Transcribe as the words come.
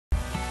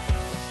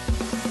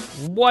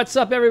What's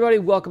up, everybody?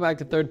 Welcome back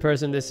to Third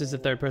Person. This is the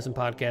Third Person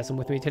Podcast, and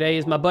with me today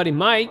is my buddy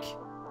Mike.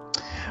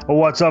 Well,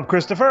 what's up,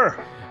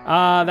 Christopher?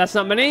 That's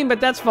not my name, but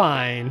that's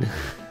fine.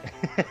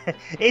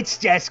 It's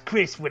just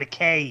Chris with a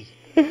K.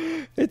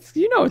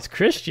 It's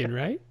Christian,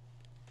 right?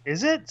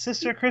 Is it,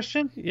 Sister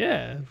Christian?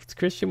 Yeah, it's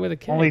Christian with a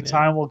K. Only man.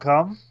 time will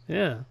come.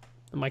 Yeah.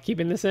 Am I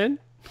keeping this in?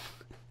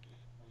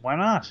 Why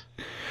not?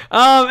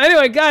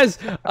 Anyway, guys,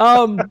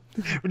 we're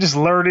just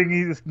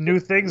learning new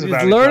things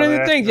about each learning other.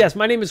 new things. Yes,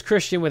 my name is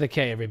Christian with a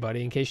K,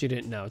 everybody, in case you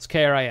didn't know. It's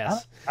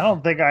K-R-I-S. I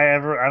don't think I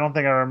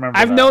remember.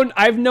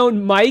 I've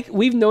known Mike.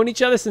 We've known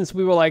each other since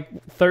we were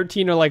like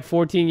 13 or like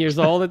 14 years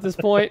old at this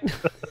point.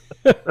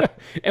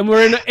 and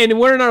we're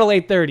in our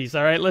late 30s,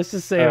 all right? Let's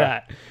just say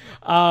that.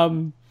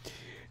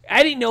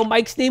 I didn't know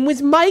Mike's name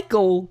was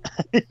Michael.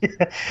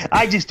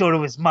 I just thought it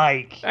was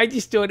Mike. I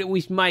just thought it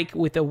was Mike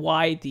with a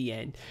Y at the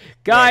end.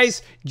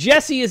 Guys,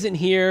 Jesse isn't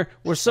here.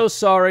 We're so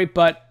sorry,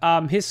 but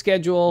his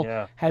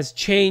schedule has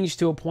changed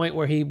to a point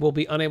where he will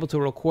be unable to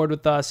record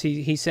with us.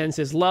 He sends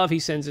his love. He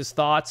sends his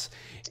thoughts.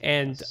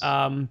 And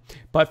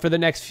but for the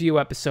next few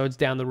episodes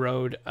down the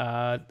road,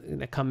 in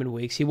the coming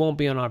weeks, he won't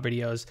be on our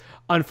videos,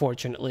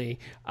 unfortunately.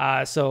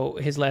 So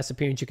his last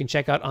appearance you can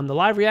check out on the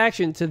live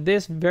reaction to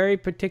this very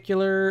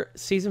particular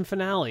season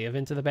finale of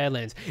Into the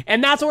Badlands.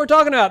 And that's what we're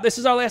talking about. This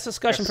is our last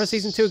discussion for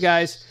season 2,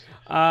 guys.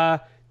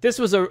 It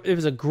was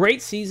a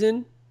great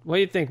season. What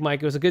do you think,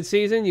 Mike? It was a good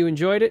season? You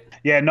enjoyed it?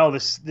 Yeah, no,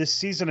 this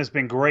season has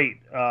been great.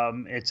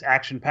 It's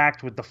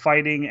action-packed with the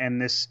fighting, and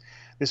this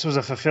was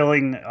a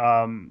fulfilling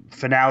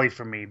finale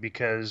for me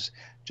because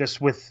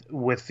just with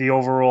the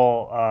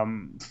overall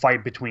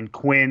fight between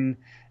Quinn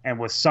and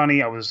with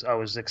Sonny, I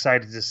was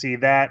excited to see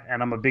that,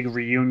 and I'm a big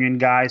reunion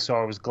guy, so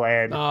I was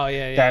glad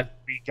that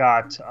we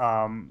got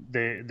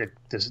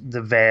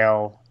the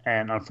veil.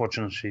 And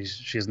unfortunately,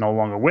 she's no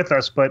longer with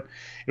us. But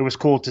it was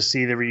cool to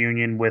see the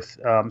reunion with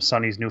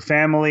Sonny's new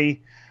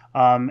family,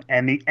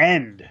 and the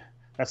end.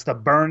 That's the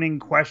burning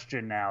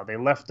question now. They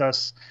left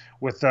us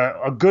with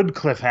a good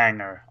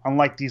cliffhanger,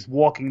 unlike these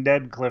Walking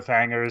Dead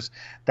cliffhangers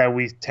that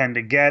we tend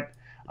to get.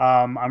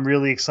 I'm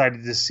really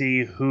excited to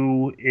see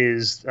who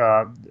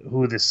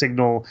the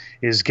signal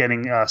is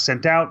getting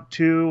sent out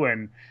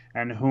to,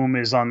 and whom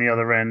is on the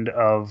other end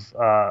of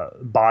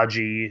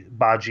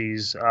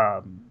Baji's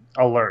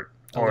alert.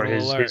 Or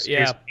his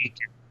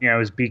beacon,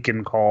 his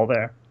beacon call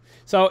there.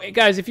 So,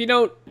 guys, if you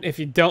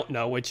don't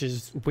know, which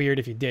is weird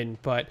if you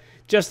didn't, but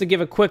just to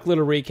give a quick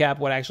little recap,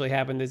 what actually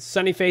happened is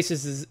Sonny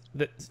faces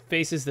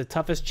the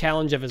toughest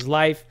challenge of his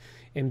life,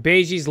 and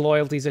Baji's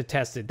loyalties are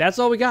tested. That's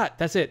all we got.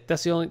 That's it.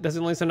 That's the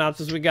only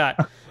synopsis we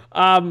got.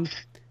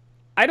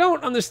 I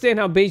don't understand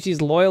how Baji's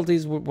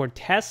loyalties were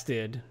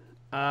tested.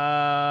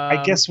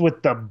 I guess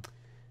with the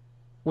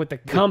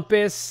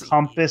compass.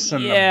 Compass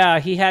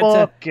and he had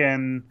book to.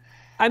 And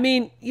I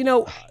mean,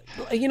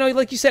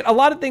 like you said, a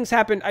lot of things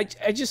happened. I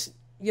just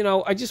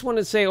want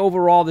to say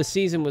overall, the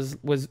season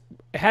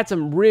had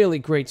some really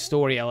great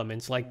story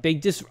elements. Like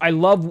I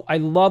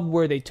love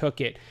where they took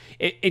it.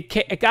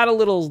 It got a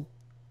little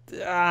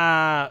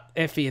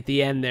iffy at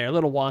the end there, a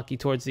little wonky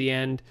towards the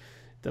end,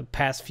 the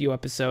past few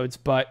episodes.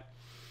 But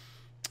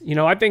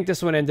I think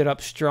this one ended up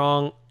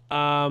strong.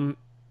 I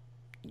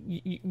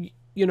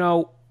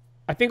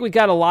think we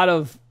got a lot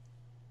of,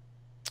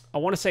 I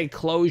want to say,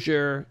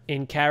 closure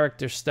in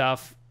character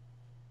stuff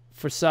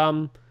for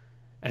some,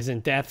 as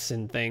in deaths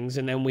and things.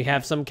 And then we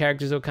have some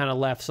characters who kind of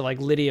left. So like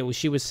Lydia,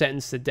 she was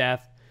sentenced to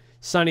death.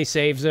 Sonny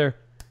saves her.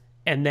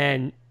 And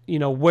then, we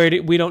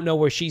don't know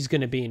where she's going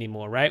to be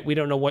anymore, right? We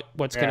don't know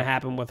what's going to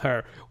happen with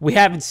her. We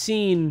haven't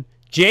seen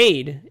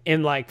Jade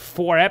in like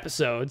 4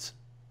 episodes,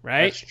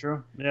 right? That's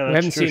true. Yeah, we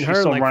haven't seen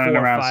her in like 4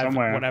 or 5,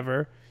 somewhere.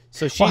 Whatever.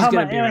 So she's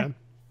going to be around.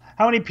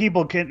 How many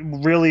people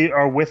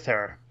are with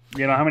her?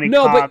 How many?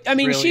 No, cops but I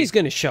mean, really... she's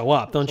going to show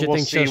up. Don't you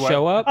think she'll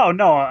show up? Oh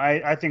no,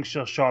 I think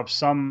she'll show up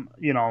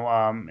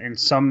in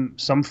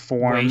some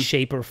form, way,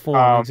 shape, or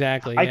form.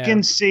 Exactly. I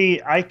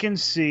can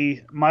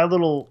see my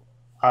little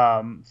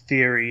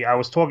theory. I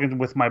was talking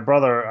with my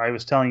brother. I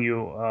was telling you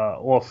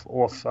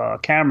off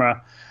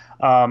camera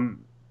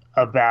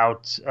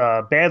about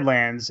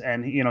Badlands,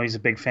 and he's a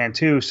big fan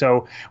too.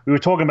 So we were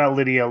talking about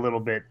Lydia a little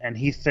bit, and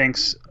he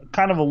thinks,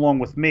 kind of along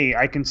with me,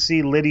 I can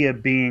see Lydia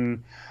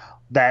being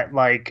that,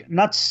 like,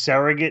 not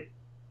surrogate,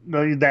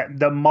 that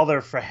the mother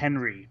for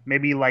Henry,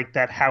 maybe like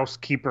that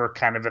housekeeper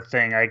kind of a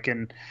thing. I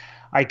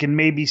can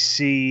maybe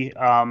see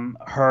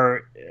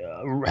her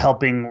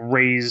helping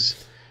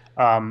raise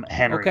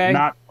Henry,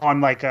 not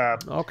on like a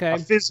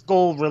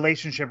physical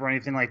relationship or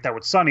anything like that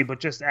with Sonny, but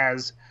just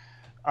as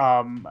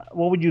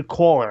what would you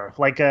call her?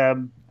 Like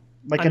a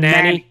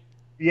nanny?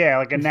 Yeah,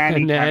 like a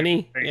nanny. A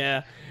nanny. Kind of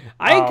yeah,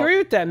 I agree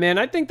with that, man.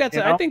 I think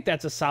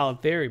that's a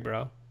solid theory,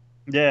 bro.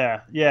 Yeah.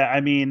 I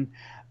mean,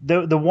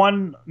 the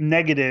one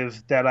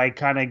negative that I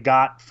kind of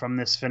got from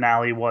this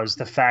finale was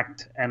the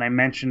fact, and I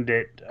mentioned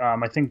it,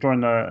 I think during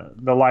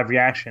the live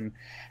reaction,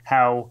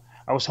 how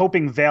I was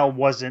hoping Vale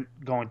wasn't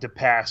going to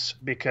pass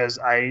because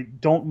I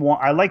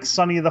like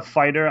Sonny the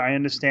fighter. I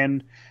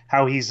understand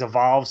how he's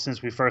evolved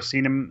since we first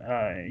seen him,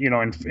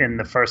 in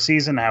the first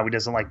season, how he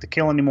doesn't like to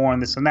kill anymore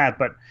and this and that.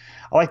 But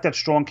I like that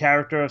strong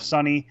character of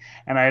Sonny,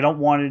 and I didn't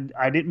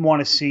want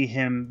to see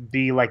him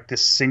be like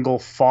this single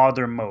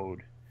father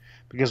mode,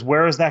 because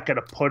where is that going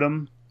to put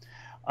him?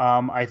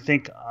 I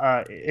think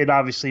it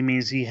obviously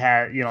means he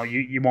had,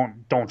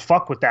 don't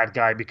fuck with that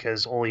guy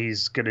because all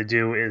he's going to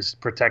do is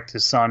protect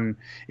his son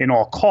in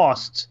all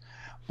costs.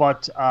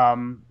 But,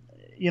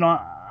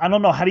 I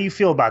don't know. How do you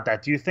feel about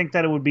that? Do you think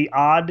that it would be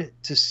odd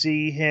to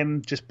see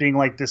him just being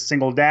like this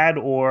single dad,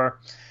 or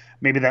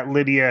maybe that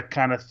Lydia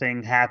kind of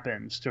thing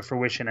happens to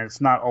fruition and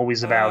it's not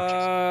always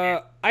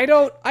about I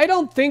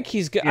don't think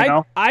he's good.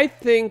 I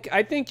think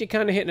you're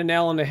kind of hitting a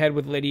nail on the head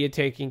with Lydia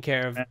taking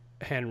care of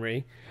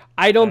Henry.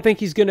 I don't think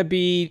he's going to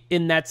be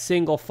in that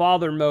single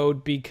father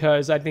mode,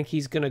 because I think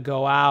he's going to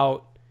go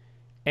out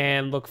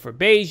and look for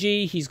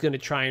Beiji. He's going to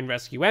try and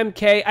rescue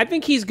MK. I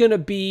think he's going to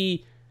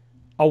be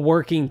a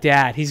working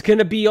dad. He's going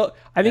to be,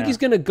 I think he's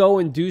going to go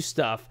and do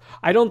stuff.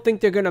 I don't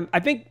think they're going to, I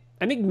think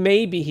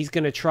maybe he's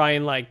going to try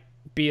and like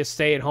be a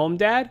stay-at-home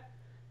dad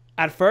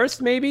at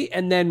first, maybe.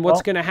 And then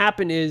what's going to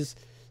happen is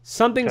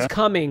something's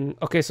coming.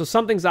 Okay, so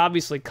something's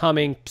obviously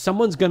coming.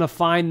 Someone's going to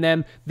find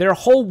them. Their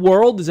whole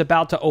world is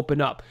about to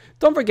open up.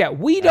 Don't forget,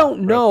 we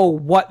don't know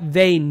what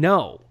they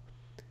know.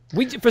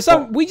 We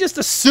just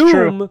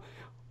assume.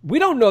 We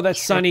don't know that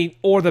Sonny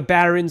or the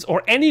Barons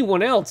or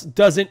anyone else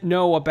doesn't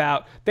know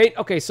about.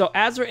 Okay, so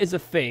Azra is a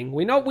thing.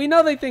 We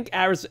know they think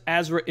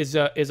Azra is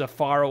a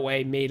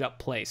faraway made up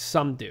place.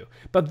 Some do,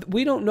 but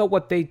we don't know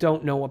what they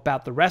don't know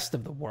about the rest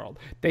of the world.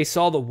 They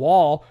saw the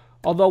wall.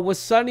 Although, was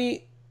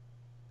Sonny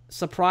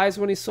surprised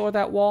when he saw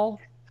that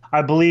wall?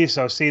 I believe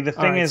so. See, the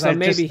thing is, so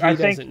maybe he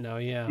doesn't know.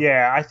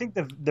 Yeah, I think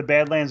the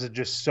Badlands are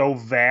just so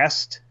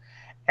vast.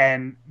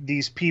 And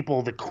these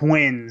people, the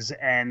Quinns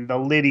and the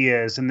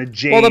Lydias and the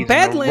Jades and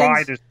the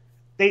Riders,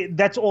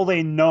 that's all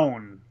they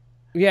known.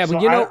 Yeah, so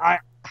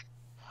but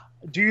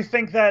do you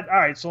think that, all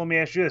right, so let me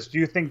ask you this. Do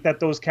you think that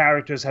those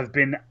characters have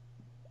been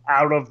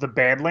out of the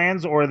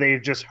Badlands, or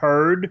they've just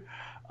heard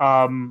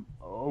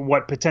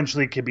what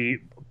potentially could be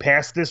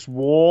past this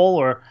wall,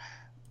 or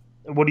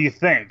what do you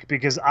think?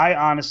 Because I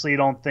honestly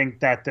don't think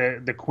that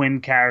the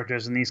Quinn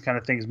characters and these kind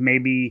of things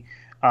maybe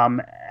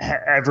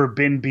ever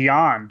been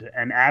beyond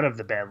and out of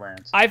the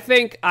Badlands. I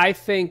think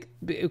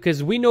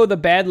because we know the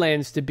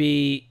Badlands to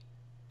be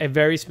a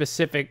very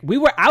specific. We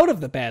were out of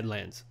the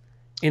Badlands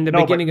in the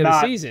beginning of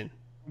the season.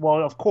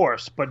 Well, of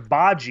course, but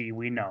Baji,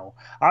 we know.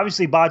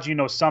 Obviously, Baji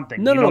knows something.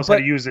 He knows how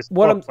to use this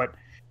book, but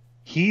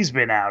he's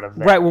been out of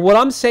that. Right. Well, what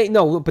I'm saying,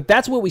 but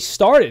that's where we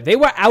started. They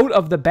were out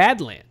of the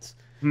Badlands,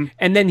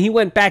 and then he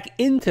went back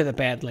into the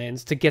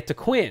Badlands to get to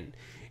Quinn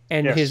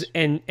and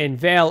and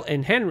Vale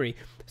and Henry.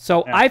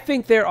 So I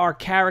think there are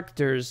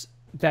characters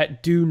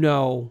that do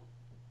know,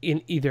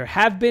 either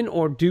have been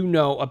or do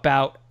know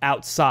about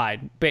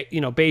outside.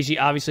 Beiji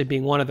obviously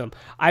being one of them.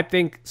 I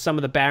think some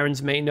of the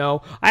Barons may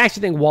know. I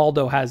actually think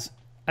Waldo has.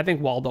 I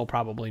think Waldo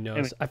probably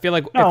knows. I feel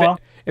like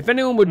if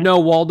anyone would know,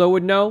 Waldo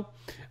would know.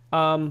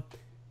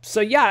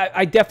 So yeah,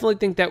 I definitely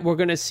think that we're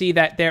going to see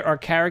that there are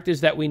characters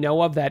that we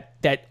know of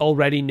that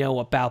already know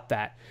about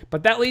that.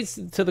 But that leads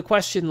to the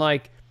question,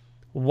 like,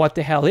 what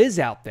the hell is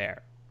out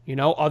there?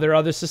 Are there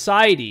other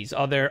societies?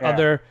 Are there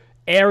other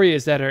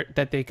areas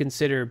that they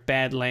consider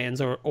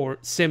Badlands or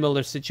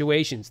similar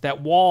situations?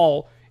 That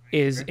wall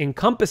is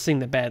encompassing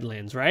the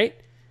Badlands, right?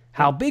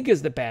 How big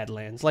is the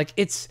Badlands? Like,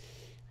 it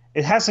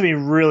has to be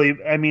really.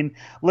 I mean,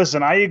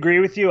 listen, I agree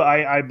with you.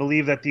 I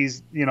believe that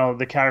these,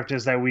 the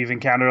characters that we've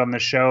encountered on the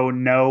show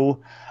know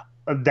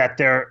that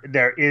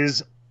there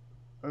is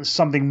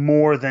something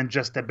more than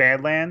just the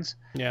Badlands.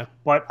 Yeah.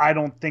 But I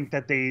don't think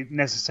that they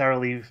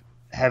necessarily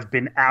have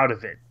been out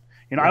of it.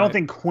 I don't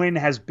think Quinn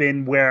has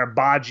been where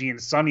Baji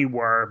and Sonny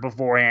were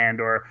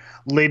beforehand, or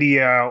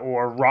Lydia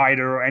or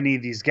Ryder or any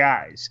of these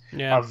guys.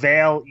 Yeah.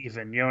 Vale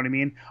even, you know what I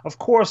mean? Of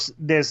course,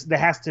 there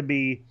has to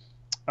be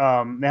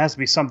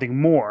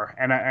something more,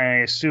 and I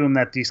assume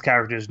that these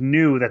characters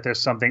knew that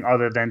there's something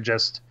other than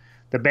just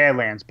the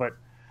Badlands, but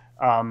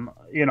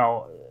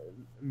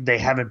they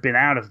haven't been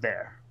out of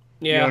there.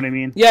 Yeah. You know what I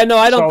mean? Yeah, no,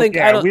 I don't think.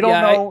 Yeah, we don't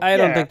know. I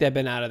don't think they've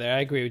been out of there.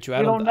 I agree with you.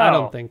 I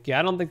don't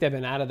think they've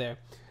been out of there.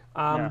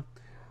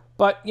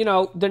 But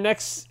the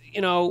next,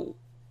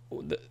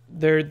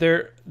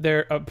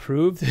 they're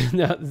approved.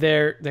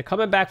 they're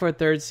coming back for a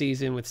third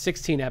season with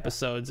 16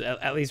 episodes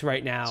at least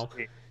right now.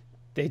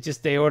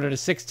 They ordered a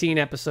 16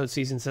 episode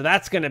season, so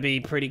that's going to be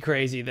pretty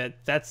crazy.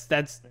 That's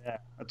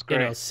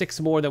great. 6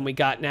 more than we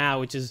got now,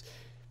 which is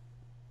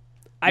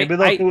maybe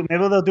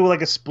they'll do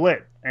like a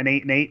split, an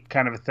 8 and 8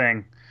 kind of a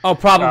thing. Oh,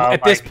 probably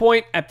at this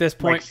point,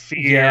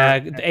 yeah,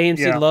 the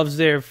AMC loves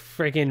their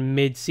freaking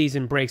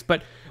mid-season breaks,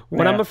 but.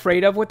 What I'm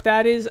afraid of with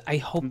that is I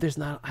hope there's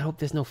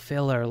no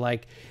filler.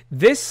 Like,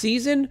 this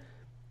season,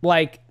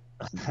 like,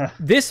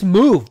 this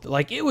moved.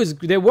 Like, we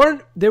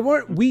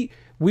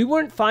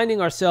weren't finding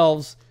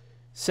ourselves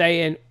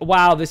saying,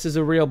 wow, this is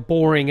a real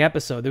boring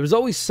episode. There was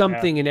always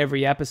something in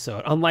every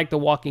episode. Unlike The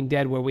Walking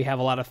Dead, where we have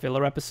a lot of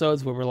filler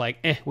episodes where we're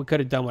like, we could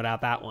have done without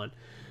that one.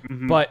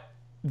 But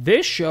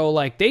this show,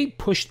 like, they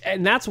pushed,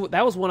 and that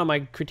was one of my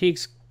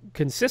critiques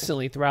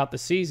consistently throughout the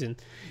season,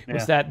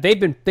 was that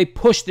they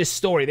pushed this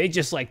story. They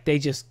just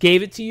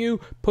gave it to you,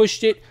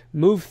 pushed it,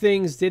 moved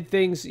things, did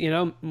things, you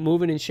know,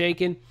 moving and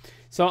shaking.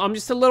 So I'm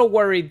just a little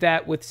worried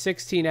that with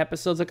 16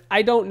 episodes, like,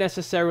 I don't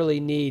necessarily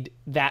need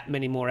that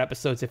many more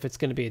episodes if it's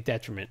going to be a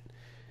detriment.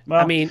 Well,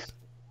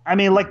 I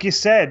mean, like you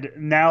said,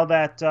 now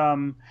that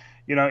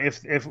you know,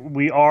 if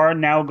we are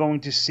now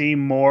going to see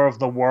more of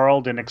the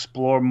world and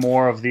explore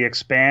more of the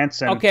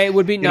expanse, and okay, it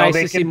would be nice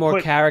to see more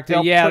character.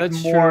 Yeah,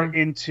 that's more true.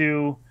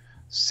 into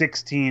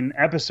 16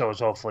 episodes,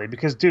 hopefully,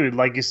 because dude,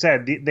 like you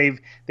said,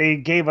 they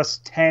gave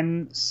us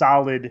 10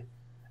 solid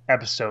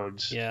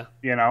episodes. Yeah,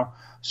 you know,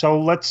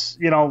 so let's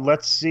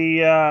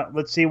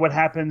see what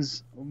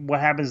happens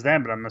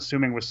then. But I'm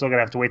assuming we're still gonna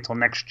have to wait till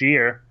next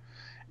year,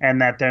 and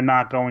that they're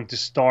not going to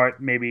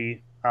start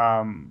maybe.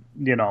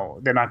 You know,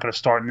 they're not going to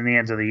start in the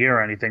end of the year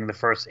or anything, the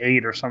first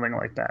 8 or something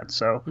like that.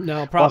 So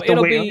no, probably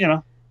it'll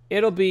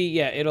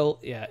be.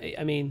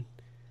 I mean,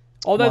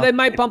 although they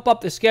might bump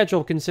up the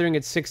schedule considering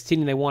it's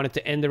 16 and they want it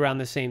to end around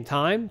the same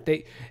time.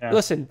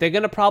 Listen, they're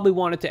going to probably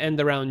want it to end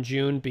around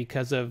June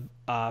because of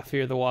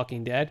Fear the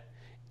Walking Dead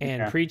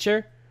and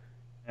Preacher.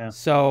 Yeah.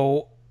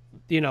 So,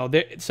 you know,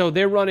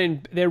 they're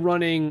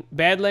running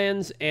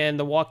Badlands and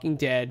The Walking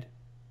Dead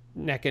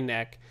neck and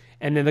neck.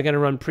 And then they're going to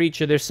run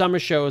Preacher. Their summer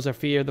shows are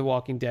Fear the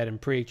Walking Dead and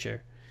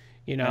Preacher,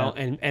 you know,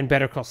 and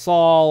Better Call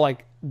Saul.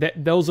 Like,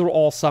 those are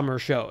all summer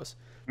shows.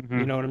 Mm-hmm.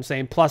 You know what I'm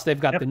saying? Plus, they've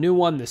got the new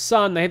one, The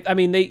Sun. Look,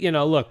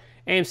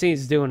 AMC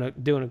is doing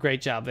a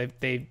great job.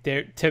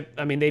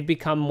 They've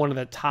become one of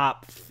the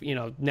top, you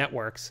know,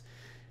 networks.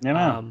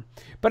 Yeah.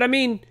 But I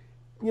mean,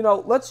 you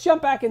know, let's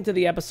jump back into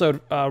the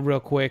episode real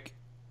quick.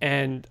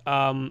 And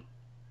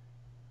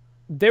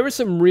there were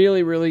some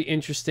really, really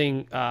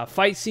interesting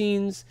fight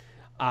scenes.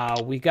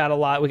 We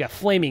got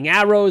flaming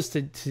arrows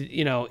to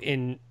you know,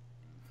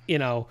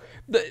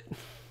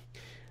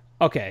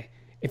 okay.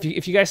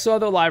 If you guys saw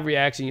the live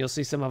reaction, you'll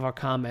see some of our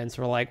comments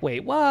were like,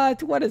 wait,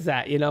 what is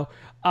that? You know,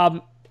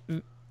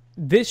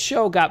 this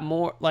show got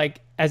more,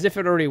 like, as if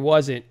it already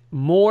wasn't,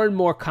 more and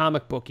more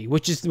comic booky,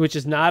 which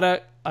is not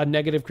a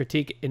negative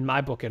critique in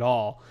my book at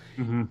all.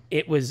 Mm-hmm.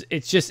 It was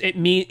just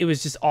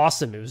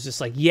awesome. It was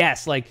just like,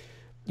 yes, like,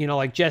 you know,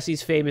 like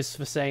Jesse's famous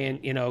for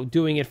saying, you know,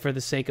 doing it for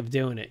the sake of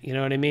doing it. You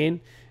know what I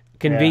mean?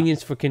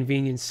 Convenience for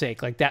convenience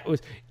sake. Like, that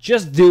was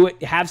just do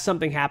it, have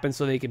something happen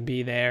so they can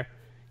be there,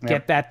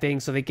 get that thing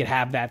so they could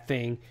have that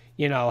thing,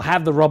 you know,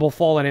 have the rubble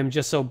fall on him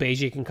just so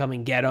Beijing can come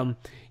and get him.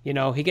 You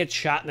know, he gets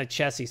shot in the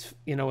chest. He's,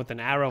 you know, with an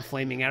arrow,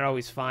 flaming arrow.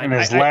 He's fine. And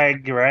his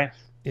leg, right?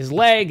 His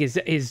leg,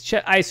 his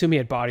chest. I assume he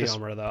had body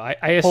armor, though.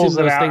 I assume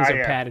those things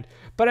are padded.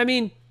 But I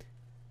mean,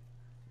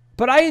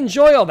 but I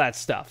enjoy all that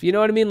stuff. You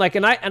know what I mean? Like,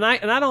 and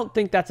I don't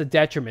think that's a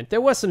detriment.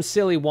 There was some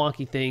silly,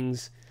 wonky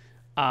things,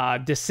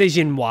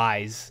 decision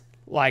wise,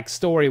 like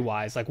story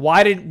wise. Like,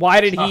 why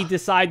did he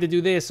decide to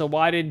do this, or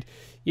why did,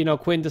 you know,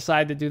 Quinn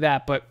decide to do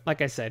that? But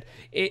like I said,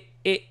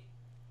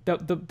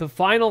 the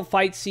final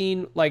fight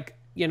scene, like,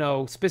 you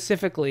know,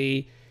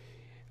 specifically,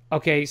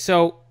 okay,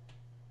 so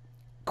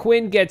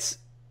Quinn gets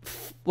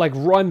like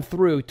run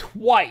through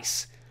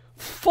twice,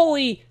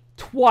 fully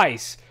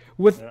twice,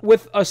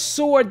 with a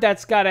sword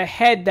that's got a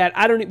head that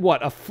I don't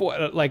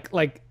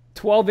like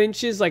 12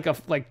 inches, like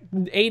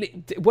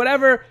 8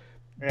 whatever.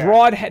 Yeah.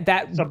 Broad head.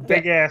 It's a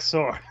big ass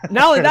sword.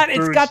 Not only that,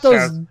 it's got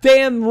those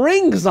damn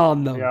rings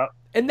on them. Yep.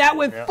 And that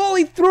went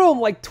fully through him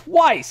like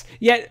twice.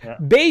 Yet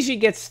Beiji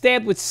gets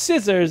stabbed with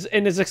scissors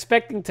and is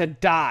expecting to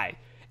die.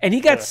 And he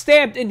got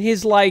stabbed in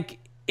his, like,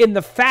 in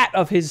the fat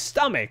of his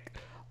stomach.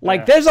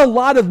 Like, there's a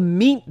lot of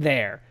meat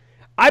there.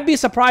 I'd be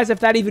surprised if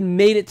that even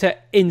made it to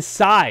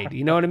inside.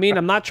 You know what I mean?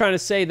 I'm not trying to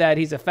say that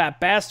he's a fat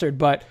bastard,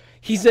 but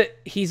he's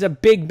a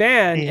big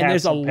man, and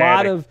there's a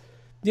lot of,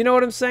 you know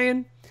what I'm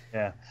saying?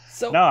 Yeah.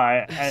 So,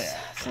 no,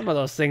 some of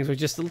those things were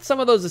just, some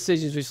of those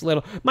decisions were just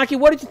little. Mikey,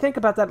 what did you think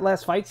about that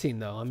last fight scene,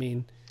 though? I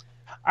mean,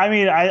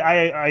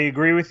 I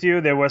agree with you.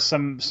 There was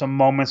some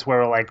moments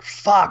where like,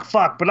 fuck,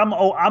 but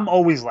I'm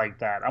always like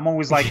that. I'm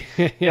always like,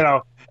 you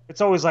know, it's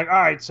always like, all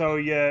right, so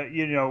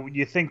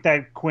you think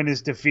that Quinn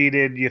is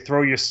defeated, you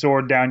throw your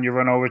sword down, you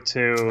run over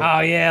to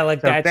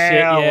like that shit,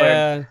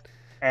 yeah.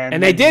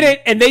 And they did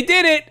it. Yep, they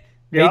did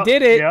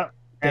it. Yep.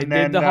 And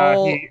then the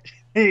whole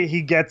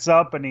he gets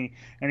up and he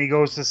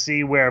goes to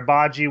see where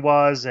Baji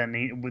was,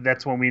 and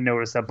that's when we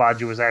noticed that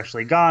Baji was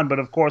actually gone. But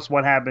of course,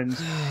 what happens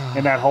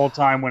in that whole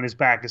time when his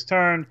back is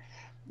turned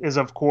is,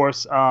 of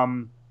course,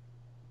 Quinn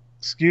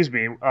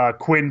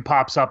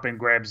pops up and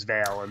grabs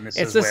Vale, and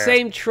it's the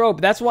same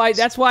trope. That's why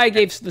I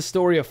gave the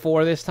story a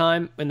 4 this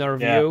time in the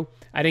review.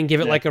 Yeah. I didn't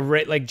give it like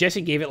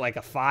Jesse gave it like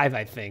a 5,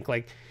 I think.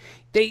 Like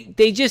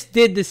they just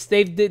did this.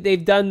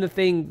 They've done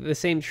the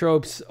same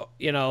tropes.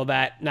 You know,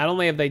 that not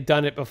only have they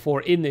done it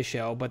before in the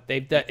show, but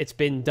it's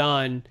been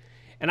done.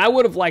 And I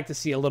would have liked to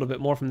see a little bit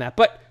more from that.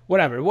 But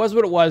whatever, it was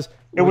what it was.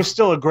 It was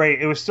still a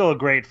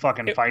great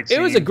fucking fight scene.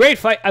 It was a great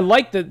fight. I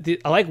like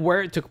I like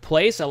where it took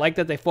place. I like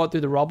that they fought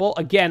through the rubble.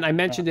 Again, I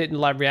mentioned it in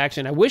live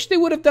reaction. I wish they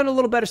would have done a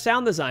little better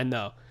sound design,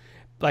 though.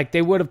 like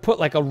they would have put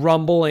like a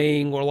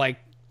rumbling or like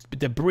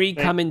debris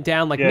coming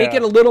down, like make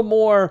it a little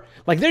more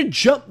like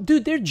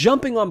they're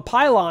jumping on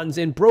pylons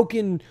and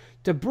broken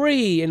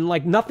debris and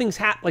like nothing's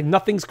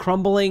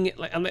crumbling.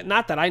 Like, I mean,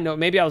 not that I know,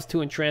 maybe I was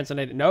too entranced and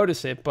I didn't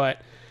notice it,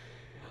 but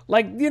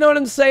like, you know what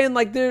I'm saying?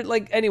 Like they're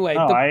like, anyway.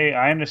 No,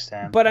 I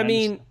understand. But I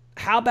mean,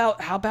 how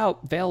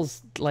about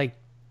Vale's like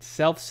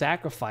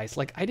self-sacrifice?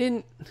 Like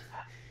did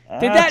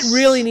that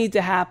really need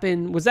to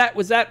happen? Was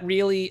that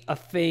really a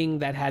thing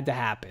that had to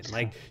happen?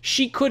 Like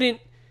she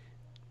couldn't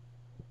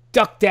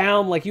duck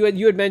down, like you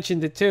had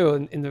mentioned it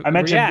too in the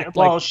React.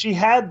 Well, she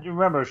had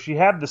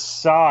the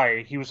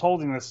sai. He was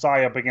holding the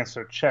sai up against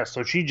her chest,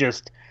 so she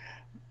just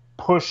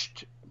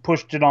pushed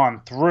it on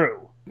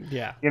through.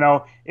 Yeah. You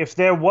know, if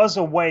there was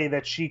a way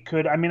that she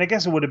could, I mean, I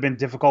guess it would have been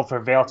difficult for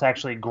Vale to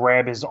actually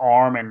grab his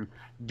arm and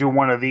do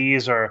one of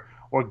these or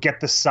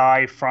get the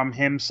sai from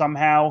him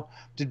somehow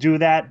to do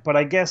that. But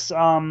I guess,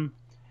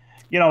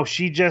 you know,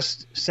 she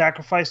just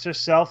sacrificed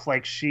herself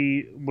like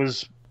she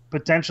was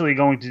potentially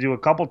going to do a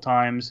couple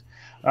times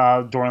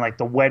during like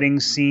the wedding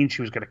scene.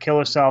 She was going to kill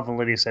herself, and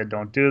Lydia said,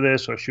 "Don't do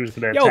this," or she was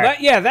going to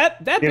attack.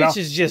 that bitch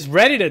is just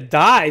ready to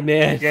die,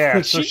 man. Yeah,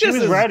 like, so she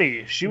was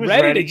ready. She was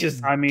ready to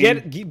just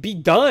be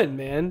done,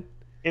 man.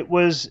 It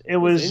was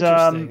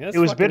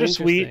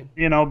bittersweet,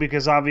 you know,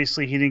 because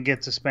obviously he didn't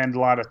get to spend a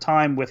lot of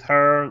time with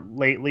her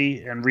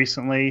lately and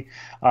recently,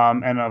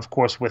 and of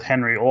course with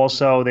Henry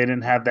also. They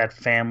didn't have that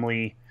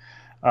family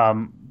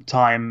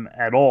time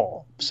at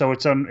all. So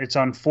it's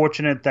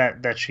unfortunate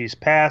that she's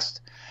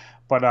passed,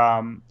 but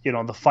you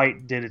know, the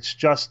fight did its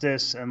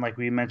justice, and like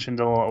we mentioned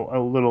a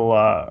little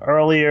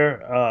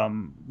earlier,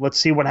 let's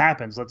see what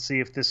happens. Let's see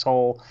if this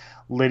whole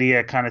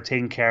Lydia kind of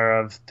taken care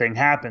of thing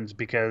happens,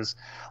 because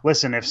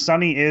listen, if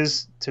Sonny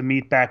is to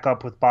meet back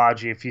up with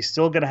Baji, if he's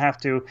still going to have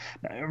to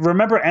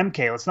remember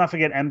MK, let's not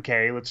forget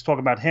MK. Let's talk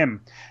about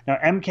him. Now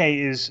MK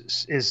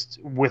is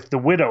with the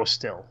widow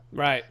still.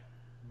 Right.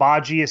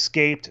 Baji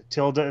escaped.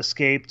 Tilda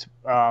escaped.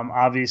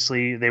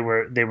 Obviously, they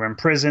were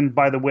imprisoned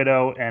by the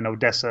widow, and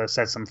Odessa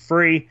sets them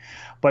free.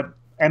 But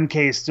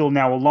MK is still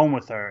now alone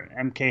with her.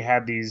 MK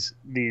had these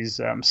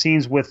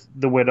scenes with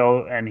the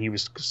widow, and he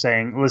was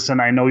saying, "Listen,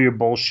 I know you're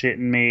bullshitting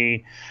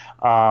me.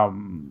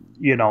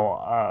 You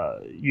know,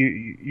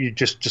 you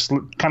just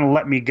kind of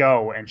let me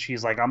go." And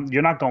she's like,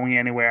 "You're not going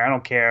anywhere. I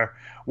don't care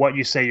what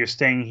you say. You're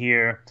staying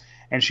here."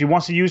 And she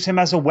wants to use him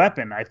as a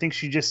weapon. I think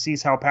she just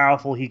sees how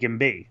powerful he can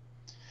be.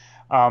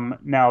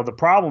 Now the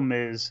problem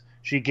is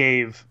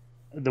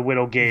the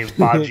widow gave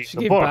Baji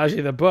the book.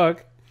 Baji the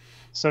book.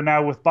 So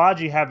now with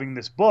Baji having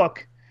this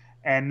book,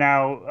 and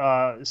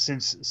now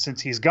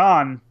since he's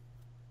gone,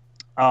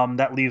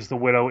 that leaves the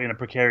widow in a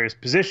precarious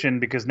position,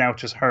 because now it's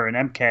just her and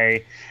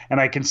MK,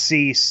 and I can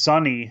see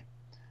Sonny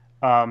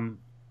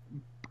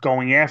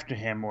going after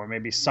him, or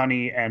maybe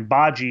Sonny and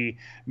Baji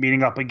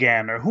meeting up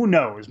again, or who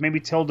knows? Maybe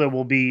Tilda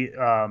will be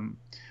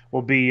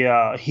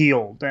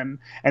healed, and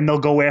they'll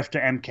go after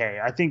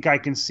MK. I think I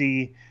can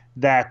see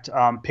that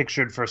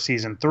pictured for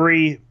season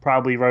 3,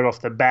 probably right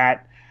off the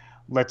bat.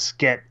 Let's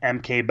get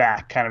MK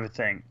back, kind of a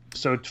thing.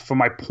 So for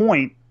my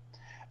point,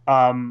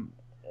 that's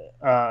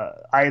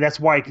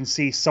why I can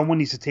see someone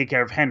needs to take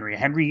care of Henry.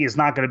 Henry is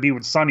not going to be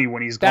with Sonny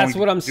when he's going. That's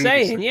what I'm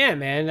saying. This. Yeah,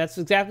 man, that's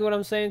exactly what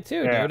I'm saying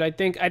too, dude. I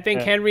think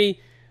Henry.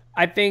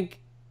 I think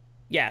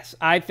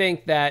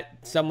that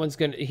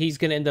he's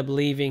gonna end up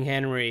leaving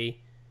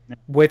Henry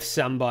with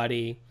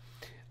somebody,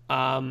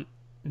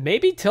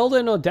 maybe Tilda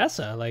and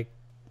Odessa, like.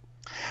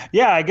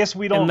 Yeah, I guess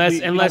we don't.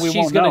 Unless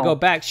she's going to go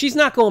back. She's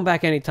not going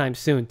back anytime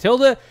soon.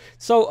 Tilda.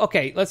 So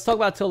okay, let's talk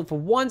about Tilda for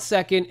 1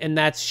 second, and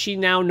that's she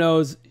now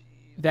knows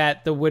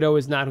that the widow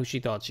is not who she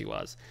thought she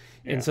was,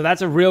 and so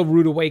that's a real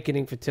rude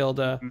awakening for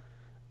Tilda.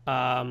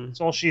 It's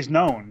all she's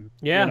known.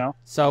 Yeah. You know?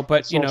 So,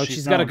 but you know,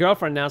 she's got a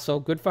girlfriend now, so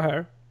good for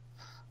her.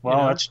 Well,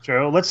 you know? That's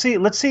true. Let's see.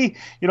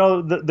 You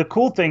know, the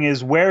cool thing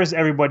is, where is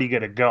everybody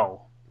going to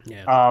go?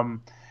 Yeah.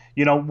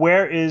 You know,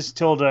 where is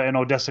Tilda and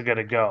Odessa going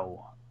to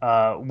go?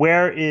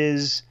 Where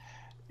the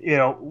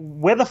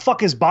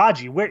fuck is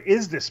Baji? Where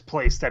is this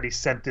place that he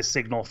sent this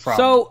signal from?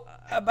 So,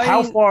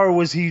 how far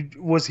was he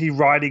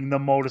riding the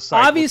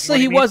motorcycle? Obviously,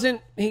 he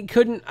wasn't. He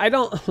couldn't. I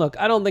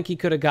don't think he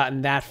could have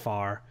gotten that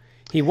far.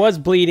 He was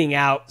bleeding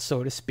out,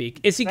 so to speak.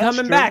 Is he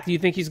coming back? Do you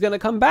think he's going to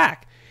come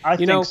back? I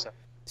think so.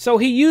 So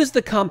he used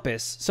the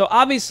compass. So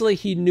obviously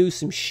he knew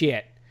some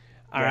shit.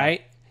 All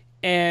right,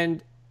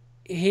 and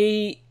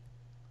he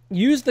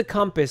used the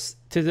compass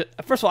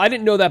first of all, I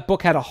didn't know that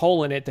book had a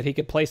hole in it that he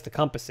could place the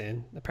compass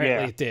in.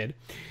 Apparently it did.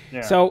 Yeah.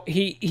 So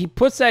he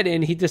puts that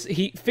in.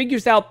 He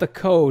figures out the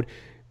code,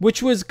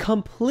 which was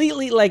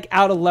completely like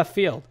out of left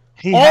field.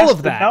 He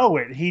know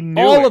it. He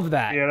knew all of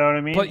that. You know what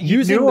I mean? But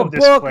using the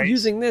book,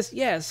 using this,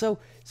 so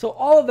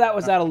all of that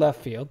was out of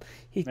left field.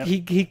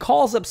 He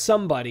calls up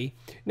somebody.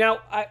 Now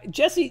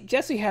Jesse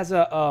has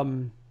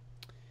a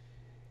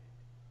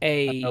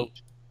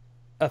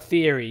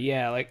theory,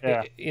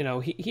 you know,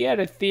 he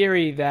had a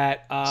theory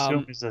that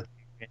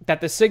that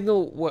the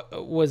signal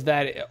was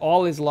that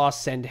all is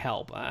lost, send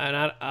help,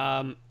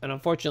 and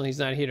unfortunately he's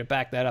not here to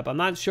back that up. I'm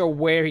not sure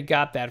where he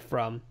got that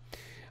from,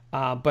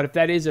 but if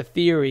that is a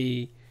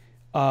theory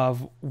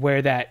of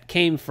where that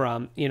came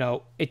from,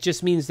 it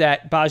just means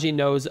that Baji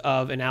knows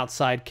of an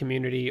outside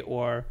community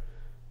or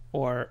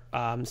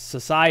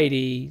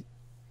society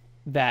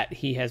that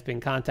he has been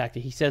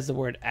contacted. He says the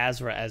word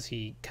Azra as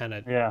he kind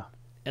of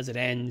as it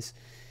ends.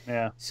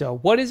 Yeah. So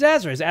what is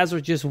Azra? Is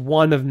Azra just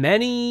one of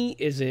many?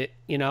 Is it,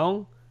 I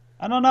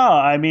don't know.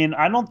 I mean,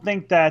 I don't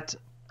think that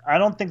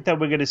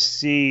we're going to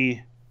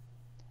see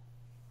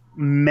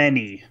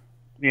many.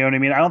 You know what I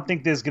mean? I don't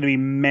think there's going to be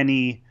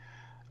many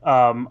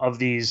of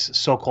these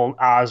so-called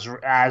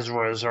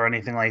Azras or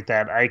anything like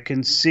that. I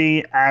can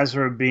see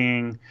Azra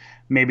being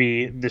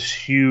maybe this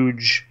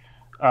huge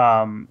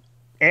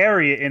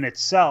area in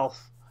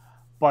itself,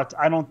 but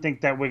I don't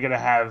think that we're going to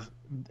have.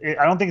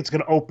 I don't think it's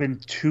going to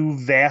open too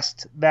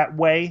vast that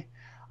way.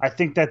 I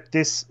think that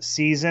this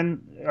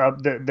season,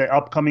 the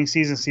upcoming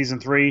season, season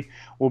 3,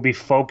 will be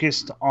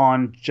focused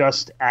on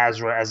just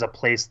Azra as a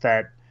place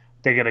that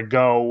they're going to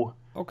go,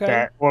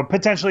 or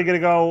potentially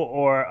going to go,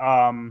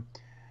 or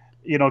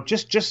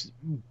just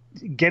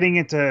getting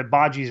into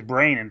Baji's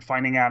brain and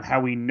finding out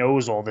how he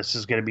knows all this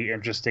is going to be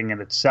interesting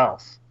in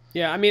itself.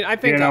 Yeah, I mean, I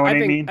think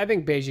I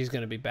think Baji's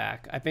going to be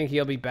back. I think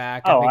he'll be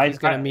back. I think he's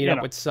going to meet up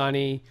with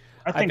Sunny.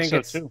 I think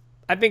so too.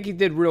 I think he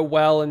did real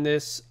well in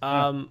this.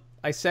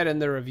 I said in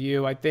the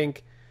review, I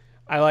think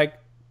I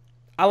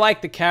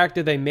like the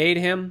character they made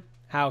him,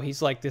 how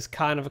he's like this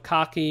kind of a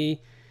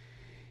cocky,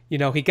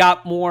 we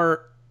got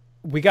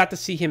to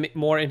see him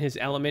more in his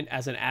element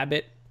as an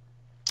abbot.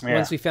 Yeah.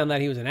 Once we found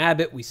out he was an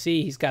abbot, we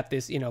see he's got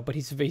this, but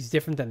he's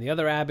different than the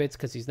other abbots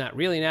because he's not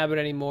really an abbot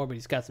anymore, but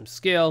he's got some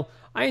skill.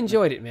 I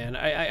enjoyed it, man.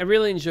 I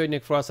really enjoyed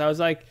Nick Frost. I was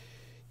like,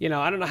 I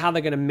don't know how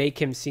they're going to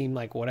make him seem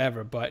like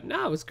whatever, but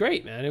no, it was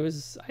great, man.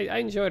 I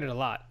enjoyed it a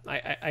lot.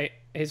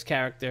 His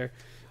character.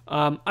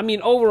 I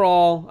mean,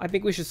 overall, I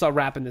think we should start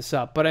wrapping this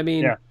up, but I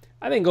mean,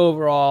 I think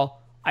overall,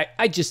 I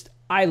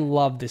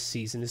love this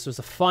season. It was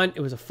a fun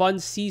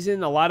season.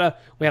 We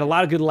had a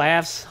lot of good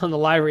laughs on the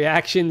live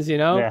reactions,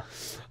 Yeah.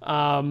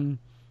 A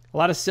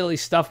lot of silly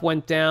stuff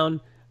went down.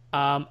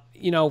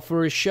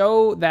 For a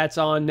show that's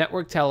on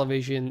network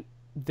television,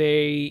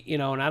 they,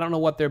 and I don't know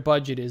what their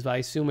budget is, but I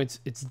assume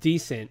it's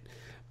decent.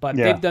 But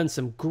they've done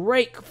some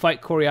great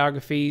fight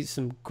choreography,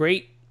 some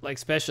great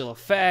special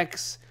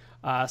effects.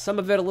 Some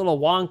of it a little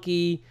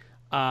wonky.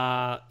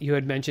 You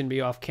had mentioned me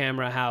off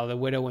camera how the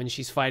widow, when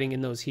she's fighting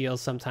in those heels,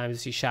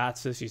 sometimes she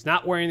shots so she's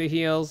not wearing the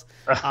heels.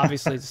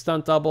 Obviously, it's a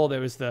stunt double.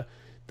 There was the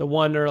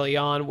one early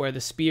on where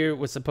the spear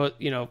was supposed,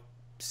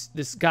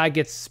 this guy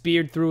gets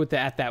speared through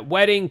at that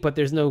wedding, but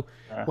there's no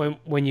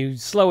when you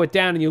slow it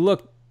down and you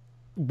look.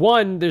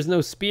 One, there's no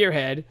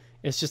spearhead.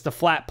 It's just a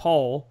flat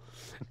pole,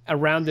 a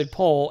rounded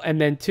pole, and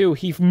then 2,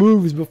 he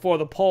moves before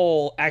the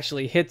pole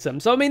actually hits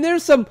him. So I mean,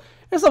 there's some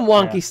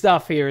wonky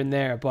stuff here and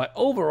there, but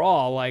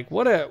overall, I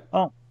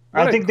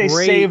think they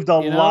saved a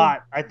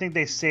lot. I think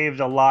they saved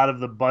a lot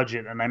of the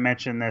budget, and I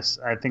mentioned this,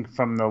 I think,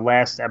 from the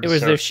last episode. It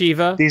was their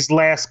Shiva? These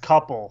last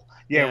couple.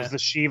 Yeah, it was the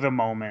Shiva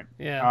moment.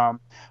 Yeah.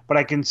 But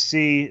I can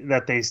see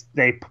that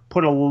they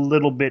put a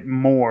little bit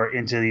more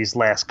into these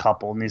last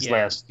couple and these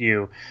last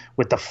few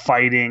with the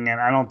fighting, and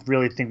I don't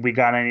really think we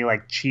got any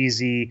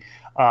cheesy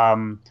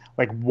wiry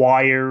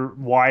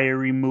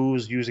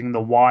moves using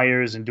the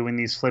wires and doing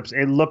these flips.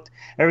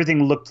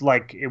 Everything looked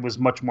like it was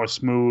much more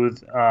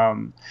smooth.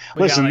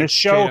 Listen, this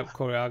show,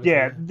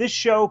 this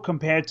show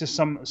compared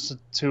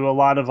to a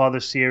lot of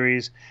other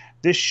series,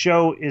 this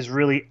show is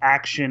really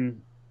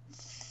action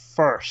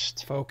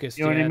first. Focused.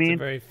 You know what I mean?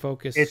 It's a very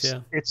focused.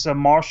 It's a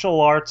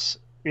martial arts,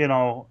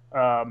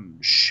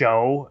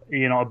 show.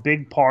 A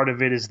big part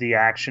of it is the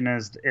action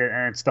and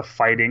it's the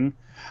fighting.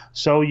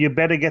 So you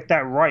better get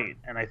that right,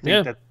 and I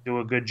think that they do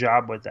a good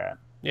job with that.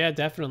 Yeah,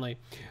 definitely.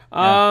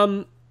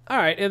 All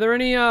right. Are there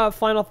any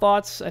final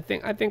thoughts? I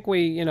think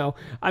we, you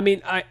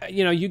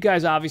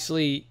guys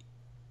obviously,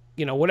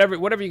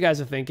 whatever you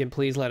guys are thinking,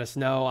 please let us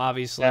know.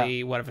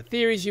 Obviously, whatever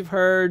theories you've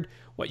heard,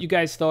 what you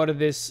guys thought of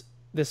this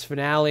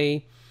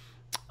finale.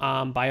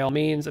 By all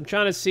means, I'm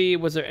trying to see,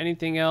 was there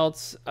anything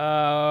else?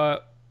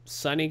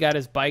 Sonny got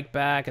his bike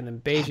back, and then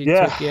Beijing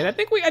took it. I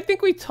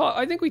think we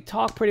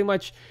talked pretty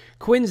much.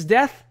 Quinn's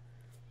death.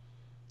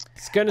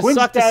 It's gonna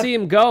suck to see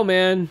him go,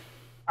 man.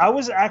 I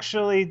was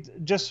actually,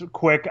 just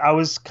quick, I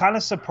was kind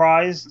of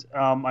surprised.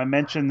 I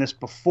mentioned this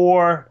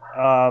before.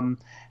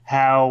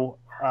 How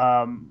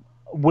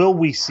will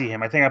we see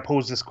him? I think I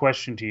posed this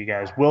question to you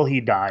guys. Will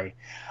he die?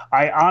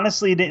 I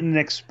honestly didn't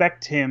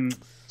expect him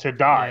to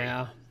die.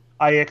 Yeah.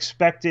 I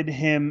expected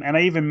him, and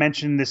I even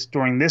mentioned this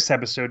during this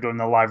episode, during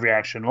the live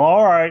reaction. Well,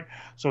 all right,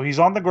 so he's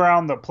on the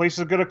ground, the place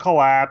is going to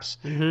collapse,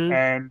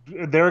 and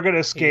they're going to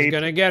escape. He's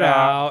going to get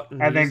out.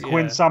 And then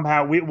Quinn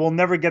somehow, we'll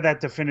never get that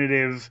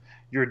definitive,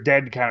 you're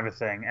dead kind of a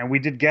thing. And we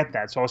did get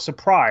that, so I was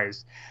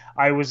surprised.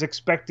 I was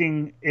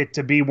expecting it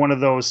to be one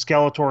of those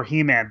Skeletor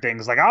He-Man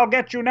things, like, I'll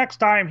get you next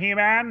time,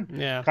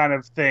 He-Man, kind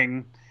of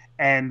thing.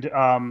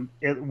 and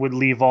it would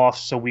leave off,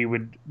 so we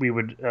would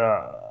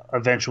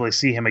eventually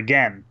see him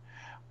again.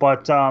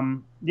 But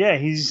yeah,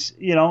 he's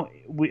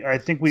I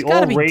think we all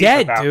gotta be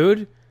dead,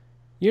 dude.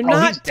 You're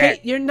not dead.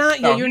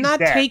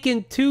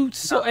 taking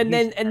and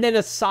then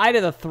a side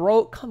of the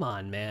throat. Come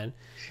on, man.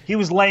 He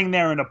was laying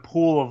there in a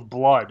pool of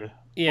blood.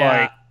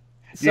 Yeah.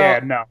 So, yeah,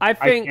 no. I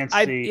think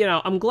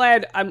I'm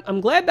glad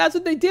that's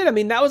what they did. I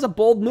mean, that was a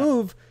bold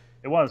move.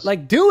 It was.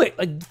 Like, do it.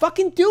 Like,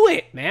 fucking do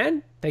it,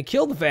 man. They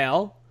killed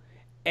Vale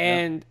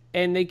and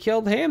they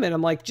killed him, and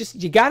I'm like,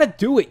 you gotta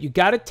do it. You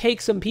gotta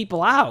take some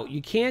people out.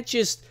 You can't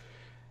just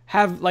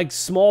have like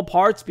small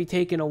parts be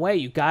taken away.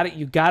 You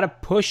gotta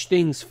push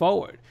things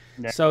forward.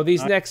 Yeah. So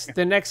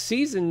the next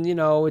season,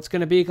 it's going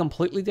to be a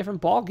completely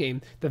different ball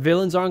game. The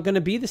villains aren't going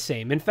to be the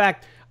same. In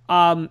fact,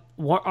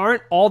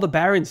 aren't all the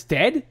Barons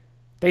dead?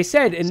 They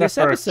said in this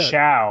episode.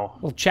 Chow.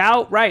 Well,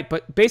 Chow, right?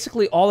 But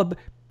basically, all of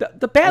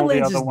the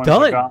Badlands is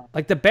done.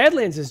 Like the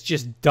Badlands is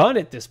just done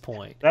at this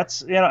point.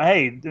 That's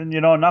hey,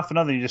 enough and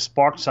other. You just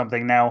sparked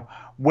something. Now,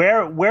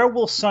 where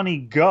will Sonny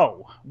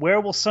go? Where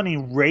will Sonny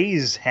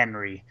raise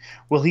Henry?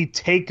 Will he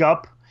take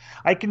up?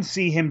 I can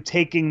see him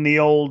taking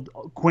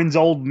Quinn's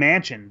old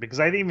mansion,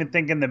 because I didn't even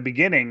think in the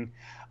beginning,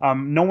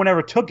 no one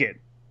ever took it.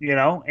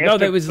 No,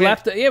 it was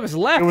left. Yeah, it was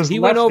left. He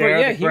went over.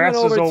 Yeah, he went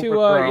over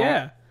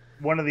to.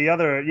 One of the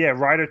other. Yeah,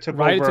 Ryder took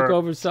over. Ryder took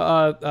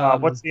over.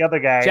 What's the other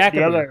guy? Jacoby.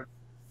 The other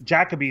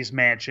Jacoby's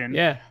mansion.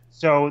 Yeah.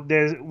 So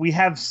we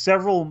have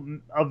several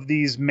of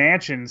these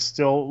mansions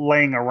still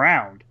laying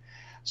around.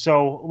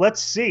 So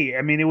let's see.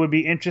 I mean, it would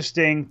be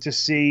interesting to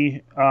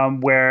see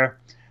where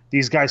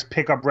these guys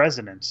pick up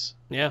residence.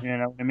 Yeah. You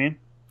know what I mean?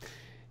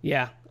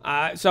 Yeah.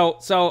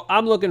 So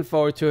I'm looking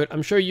forward to it.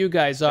 I'm sure you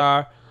guys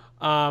are.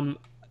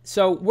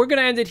 So we're going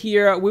to end it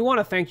here. We want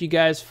to thank you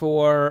guys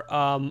for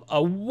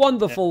a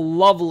wonderful,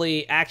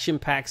 lovely,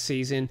 action-packed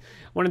season.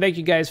 I want to thank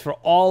you guys for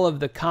all of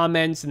the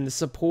comments and the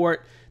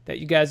support that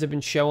you guys have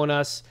been showing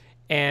us.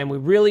 And we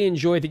really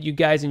enjoyed that you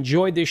guys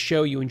enjoyed this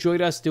show. You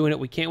enjoyed us doing it.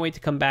 We can't wait to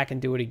come back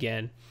and do it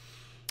again.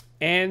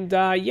 And,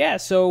 I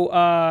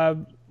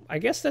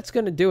guess that's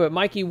going to do it.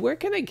 Mikey, where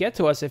can they get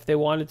to us if they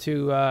wanted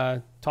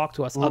to talk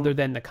to us other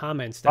than the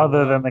comments down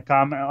below? Than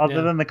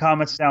the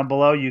comments down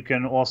below, you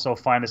can also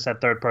find us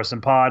at Third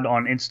Person Pod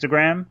on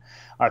Instagram.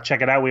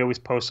 Check it out. We always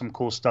post some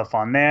cool stuff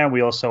on there.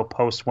 We also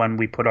post when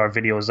we put our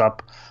videos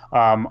up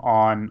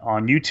on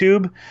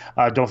YouTube.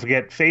 Don't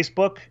forget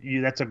Facebook.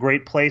 That's a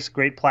great place,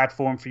 great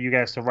platform for you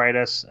guys to write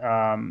us,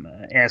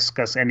 ask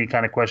us any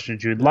kind of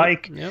questions you'd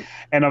like. Yep.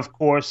 And of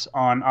course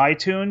on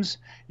iTunes,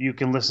 you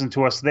can listen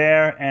to us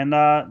there, and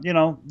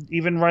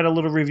even write a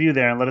little review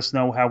there and let us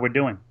know how we're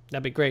doing.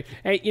 That'd be great.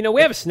 Hey,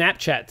 we have a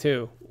Snapchat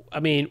too. I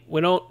mean,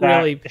 we don't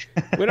really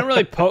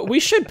post. We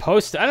should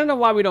post. I don't know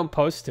why we don't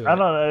post to it. I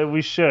don't know.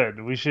 We should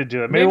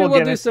do it. Maybe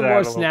we'll do some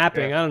more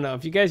snapping. I don't know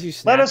if you guys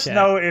use Snapchat. Let us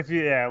know if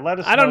you. Yeah, let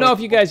us. I don't know if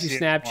you guys use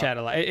Snapchat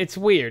a lot. It's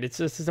weird. It's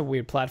just a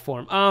weird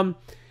platform.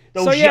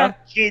 Those young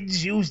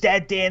kids use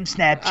that damn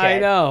Snapchat. I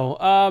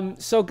know.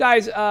 So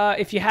guys,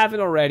 if you haven't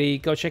already,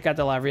 go check out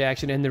the live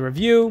reaction and the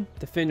review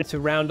to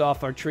round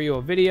off our trio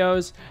of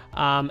videos.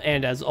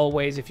 And as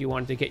always, if you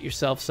wanted to get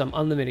yourself some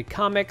unlimited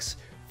comics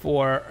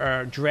for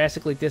a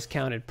drastically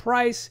discounted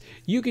price,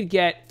 you could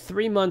get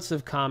 3 months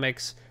of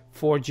comics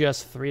for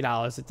just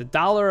 $3. It's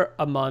 $1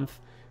 a month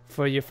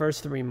for your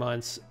first 3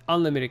 months.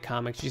 Unlimited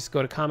comics. You just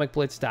go to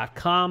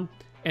comicblitz.com,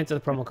 enter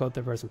the promo code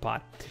ThirdPersonPod.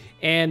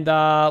 And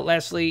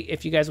lastly,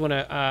 if you guys want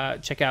to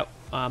check out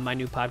my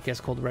new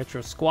podcast called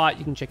Retro Squat,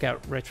 you can check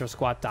out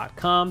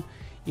retrosquat.com.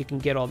 You can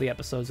get all the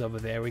episodes over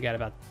there. We got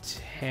about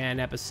 10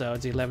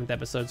 episodes. The 11th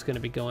episode is going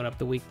to be going up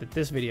the week that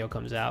this video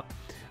comes out.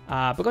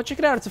 But go check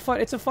it out.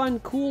 It's a fun,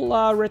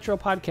 cool retro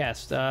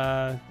podcast.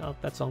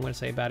 That's all I'm going to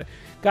say about it.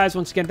 Guys,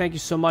 once again, thank you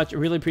so much. I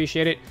really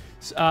appreciate it.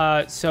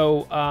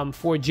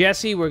 For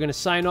Jesse, we're going to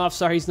sign off.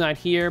 Sorry he's not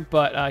here,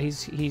 but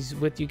he's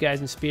with you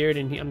guys in spirit,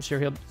 and I'm sure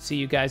he'll see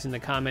you guys in the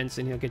comments,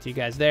 and he'll get to you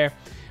guys there.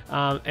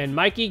 And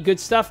Mikey, good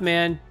stuff,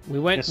 man.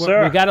 We're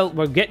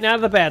getting out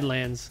of the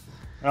Badlands.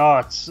 Oh,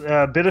 it's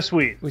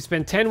bittersweet. We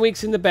spent 10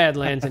 weeks in the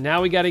Badlands, and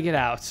now we got to get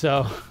out.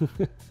 So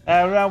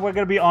we're going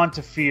to be on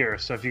to Fear.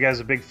 So if you guys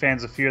are big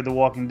fans of Fear the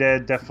Walking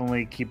Dead,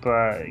 definitely keep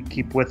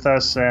with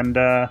us. And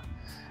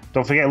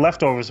don't forget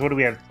Leftovers. What do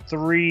we have?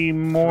 3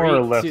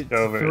 more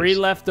leftovers. 3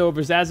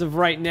 leftovers. As of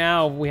right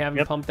now, we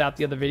haven't pumped out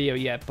the other video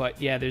yet.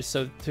 But yeah, there's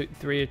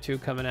 3 or 2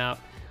 coming out.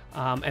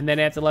 And then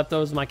after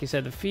Leftovers, like you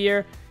said, the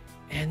Fear.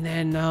 And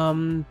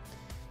then...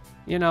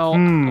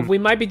 we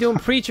might be doing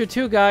Preacher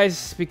too,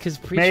 guys, because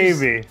Preacher's...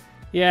 Maybe.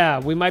 Yeah,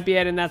 we might be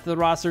adding that to the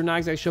roster, not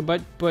exactly sure,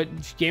 but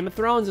Game of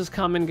Thrones is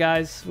coming,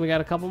 guys. We got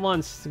a couple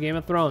months to Game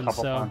of Thrones.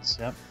 Couple months,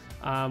 yep.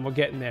 We're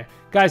getting there.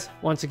 Guys,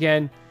 once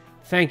again,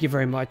 thank you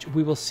very much.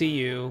 We will see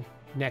you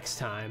next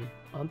time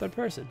on Third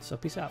Person, so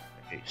peace out.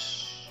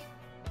 Peace.